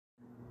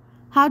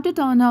How to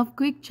turn off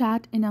quick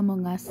chat in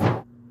Among Us.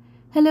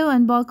 Hello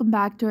and welcome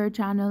back to our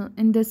channel.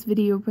 In this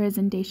video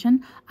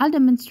presentation, I'll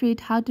demonstrate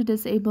how to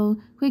disable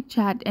quick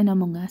chat in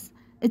Among Us.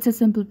 It's a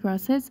simple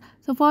process,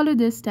 so follow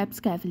these steps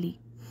carefully.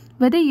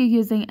 Whether you're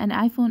using an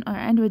iPhone or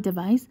Android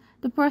device,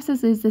 the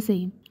process is the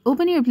same.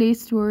 Open your Play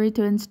Store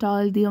to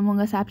install the Among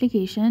Us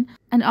application,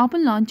 and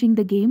upon launching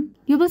the game,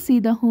 you will see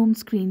the home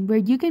screen where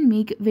you can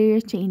make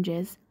various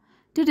changes.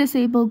 To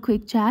disable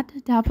quick chat,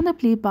 tap on the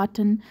play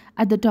button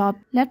at the top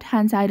left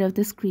hand side of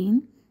the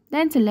screen.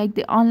 Then select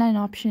the online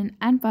option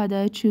and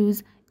further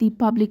choose the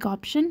public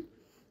option.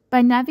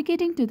 By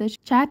navigating to the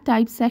chat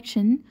type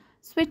section,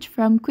 switch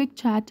from quick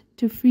chat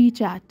to free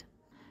chat.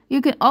 You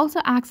can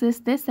also access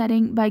this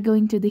setting by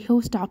going to the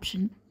host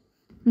option.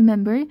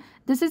 Remember,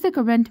 this is the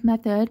current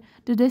method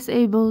to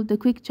disable the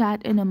quick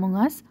chat in Among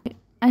Us.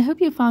 I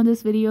hope you found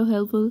this video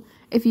helpful.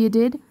 If you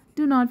did,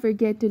 do not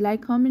forget to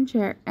like, comment,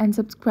 share, and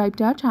subscribe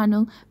to our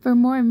channel for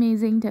more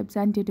amazing tips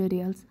and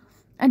tutorials.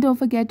 And don't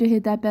forget to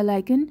hit that bell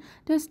icon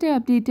to stay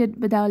updated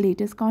with our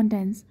latest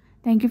contents.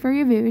 Thank you for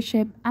your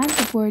viewership and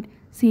support.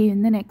 See you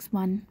in the next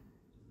one.